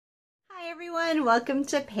Everyone, welcome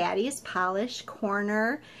to Patty's Polish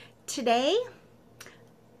Corner. Today,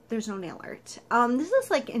 there's no nail art. This is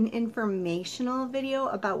like an informational video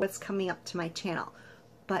about what's coming up to my channel.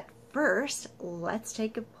 But first, let's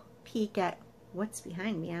take a peek at what's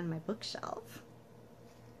behind me on my bookshelf.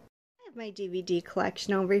 I have my DVD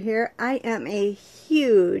collection over here. I am a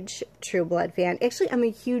huge True Blood fan. Actually, I'm a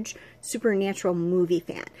huge Supernatural movie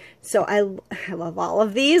fan. So I love all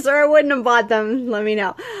of these, or I wouldn't have bought them. Let me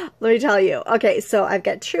know. Let me tell you. Okay, so I've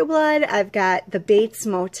got True Blood, I've got The Bates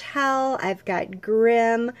Motel, I've got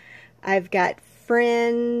Grimm, I've got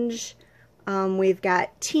Fringe, we've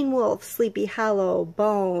got Teen Wolf, Sleepy Hollow,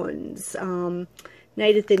 Bones,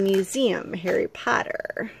 Night at the Museum, Harry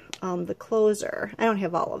Potter, The Closer. I don't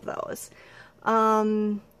have all of those.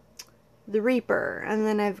 The Reaper, and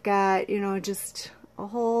then I've got, you know, just a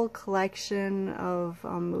whole collection of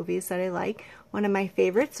movies that I like. One of my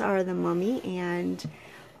favorites are The Mummy and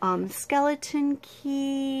Skeleton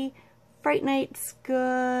Key. Fright Night's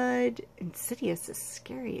good. Insidious is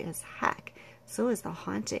scary as heck. So is The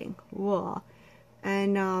Haunting. Whoa.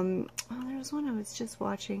 And oh, there was one I was just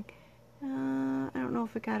watching. I don't know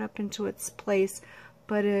if it got up into its place,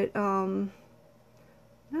 but it no,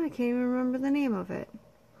 I can't even remember the name of it.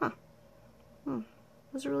 Huh. Oh,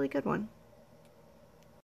 it was a really good one.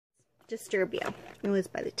 Disturbia. It was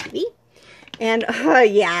by the TV. And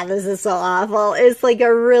yeah, this is so awful. It's like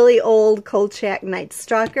a really old Kolchak Night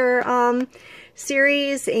Stalker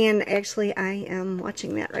series, and actually I am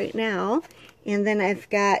watching that right now. And then I've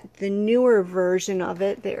got the newer version of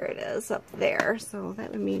it. There it is up there. So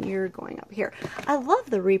that would mean you're going up here. I love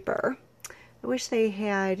The Reaper. I wish they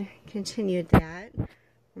had continued that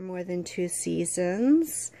for more than 2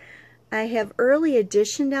 seasons. I have Early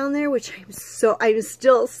Edition down there, which I'm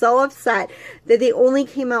still so upset that they only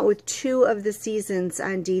came out with 2 of the seasons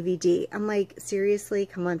on DVD. I'm like, seriously,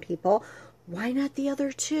 come on, people. Why not the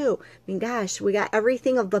other 2? I mean, gosh, we got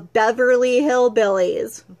everything of the Beverly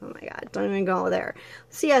Hillbillies. Oh my God, don't even go there.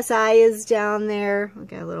 CSI is down there. We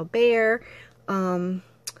got a little bear.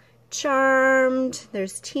 Charmed.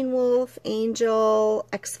 There's Teen Wolf, Angel,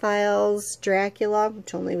 X-Files, Dracula,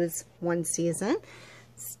 which only was 1 season.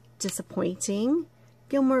 Disappointing.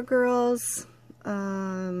 Gilmore Girls,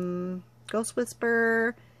 Ghost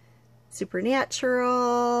Whisperer,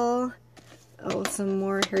 Supernatural. Oh, some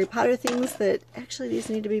more Harry Potter things that actually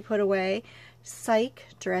these need to be put away. Psych,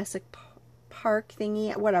 Jurassic Park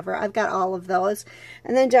thingy, whatever. I've got all of those.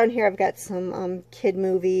 And then down here I've got some kid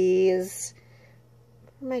movies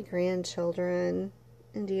for my grandchildren.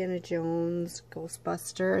 Indiana Jones,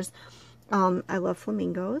 Ghostbusters. I love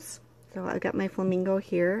flamingos. So I got my flamingo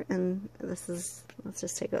here, and this is, let's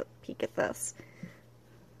just take a peek at this.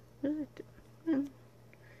 What does it do? It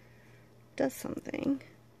does something.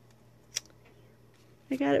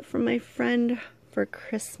 I got it from my friend for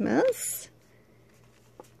Christmas.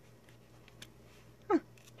 Huh.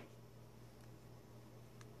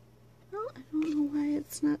 Well, I don't know why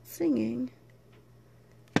it's not singing.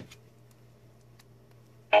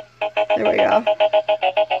 There we go.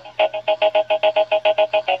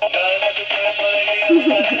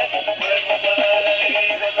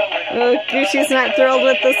 Oh, Gucci's not thrilled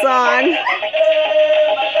with the song.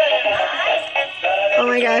 Oh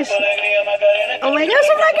my gosh. Oh my gosh,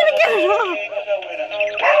 I'm not gonna get it off.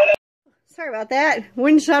 Sorry about that.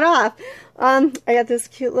 Wouldn't shut off. I got this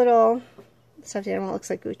cute little stuffed animal. Looks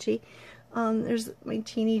like Gucci. There's my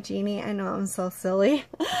teeny genie. I know I'm so silly.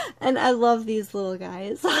 And I love these little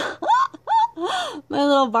guys. My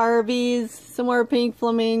little Barbies, some more pink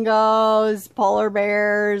flamingos, polar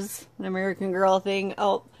bears, an American Girl thing.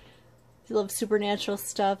 Oh, I love supernatural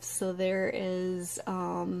stuff, so there is,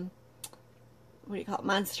 what do you call it,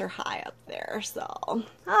 Monster High up there, so,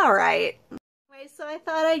 alright. Anyway, so I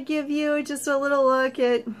thought I'd give you just a little look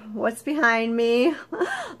at what's behind me.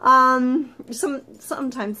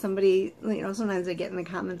 Sometimes somebody, you know, sometimes I get in the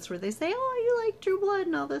comments where they say, oh, you like True Blood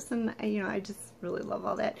and all this, and, you know, I just really love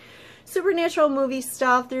all that Supernatural movie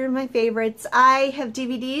stuff. They're my favorites. I have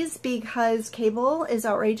DVDs because cable is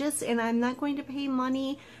outrageous, and I'm not going to pay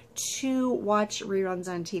money to watch reruns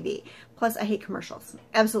on TV. Plus, I hate commercials.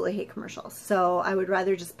 Absolutely hate commercials. So I would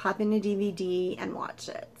rather just pop in a DVD and watch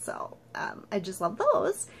it. So I just love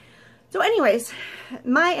those. So anyways,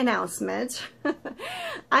 my announcement.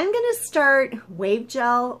 I'm going to start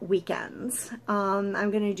Wavegel Weekends. I'm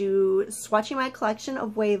going to do swatching my collection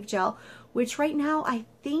of Wavegel, which right now I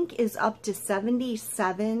think is up to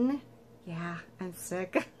 77. Yeah, I'm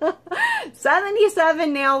sick.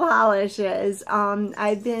 77 nail polishes.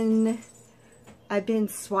 I've been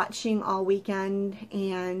swatching all weekend,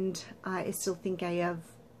 and I still think I have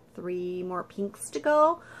 3 more pinks to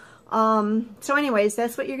go. So anyways,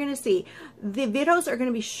 that's what you're going to see. The videos are going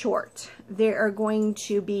to be short. They are going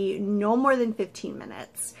to be no more than 15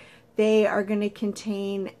 minutes. They are going to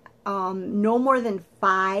contain no more than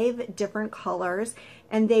 5 different colors,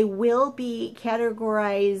 and they will be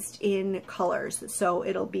categorized in colors. So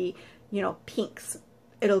it'll be, you know, pinks.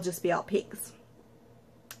 It'll just be all pinks.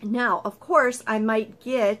 Now, of course, I might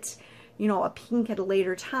get, you know, a pink at a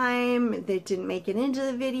later time that didn't make it into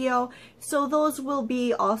the video. So those will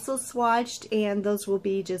be also swatched, and those will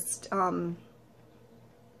be just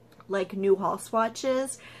like new haul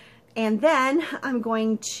swatches. And then I'm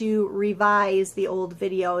going to revise the old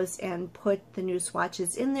videos and put the new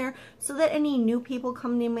swatches in there so that any new people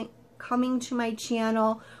coming to my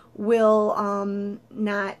channel will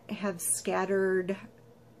not have scattered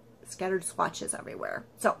swatches everywhere.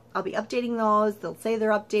 So I'll be updating those. They'll say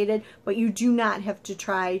they're updated, but you do not have to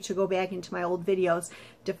try to go back into my old videos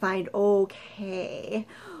to find, okay,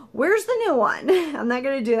 where's the new one? I'm not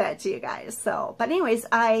going to do that to you guys. So, but anyways,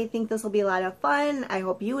 I think this will be a lot of fun. I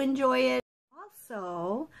hope you enjoy it.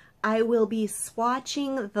 Also, I will be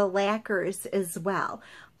swatching the lacquers as well.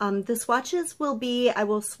 The swatches will be, I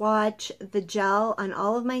will swatch the gel on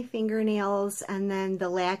all of my fingernails and then the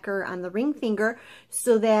lacquer on the ring finger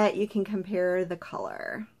so that you can compare the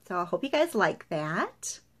color. So I hope you guys like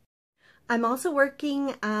that. I'm also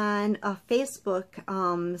working on a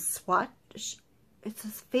Facebook swatch. It's a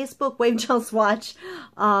Facebook Wavegel swatch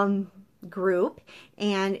group,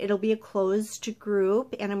 and it'll be a closed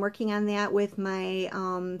group, and I'm working on that with my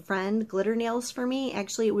friend Glitter Nails for Me.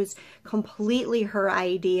 Actually, it was completely her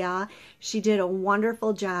idea. She did a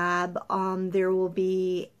wonderful job. There will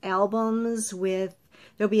be albums with,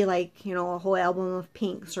 there'll be like, you know, a whole album of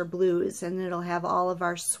pinks or blues, and it'll have all of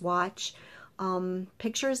our swatch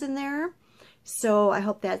pictures in there. So I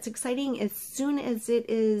hope that's exciting. As soon as it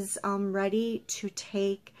is ready to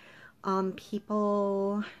take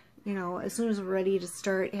people, you know, as soon as we're ready to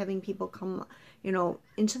start having people come, you know,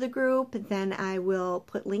 into the group, then I will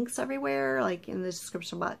put links everywhere, like in the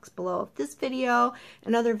description box below of this video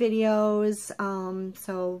and other videos.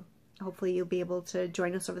 So hopefully you'll be able to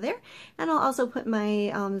join us over there. And I'll also put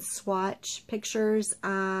my swatch pictures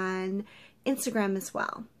on Instagram as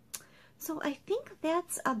well. So I think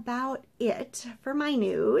that's about it for my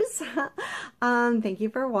news. Thank you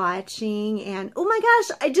for watching. And oh my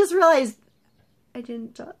gosh, I just realized I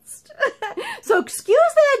didn't dust. So excuse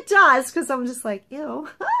that dust, because I'm just like, ew.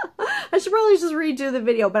 I should probably just redo the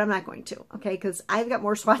video, but I'm not going to, okay? Because I've got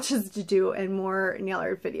more swatches to do and more nail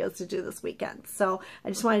art videos to do this weekend. So I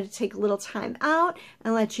just wanted to take a little time out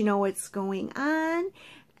and let you know what's going on.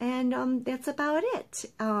 And that's about it.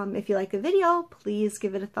 If you like the video, please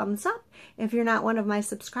give it a thumbs up. If you're not one of my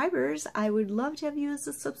subscribers, I would love to have you as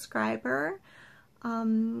a subscriber.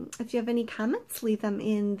 If you have any comments, leave them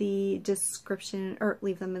in the description, or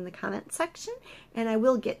leave them in the comment section, and I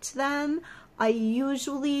will get to them. I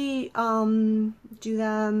usually do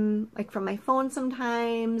them like from my phone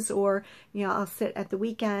sometimes, or, you know, I'll sit at the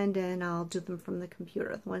weekend and I'll do them from the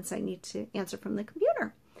computer, the ones I need to answer from the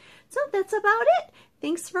computer. So that's about it.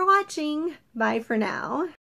 Thanks for watching. Bye for now.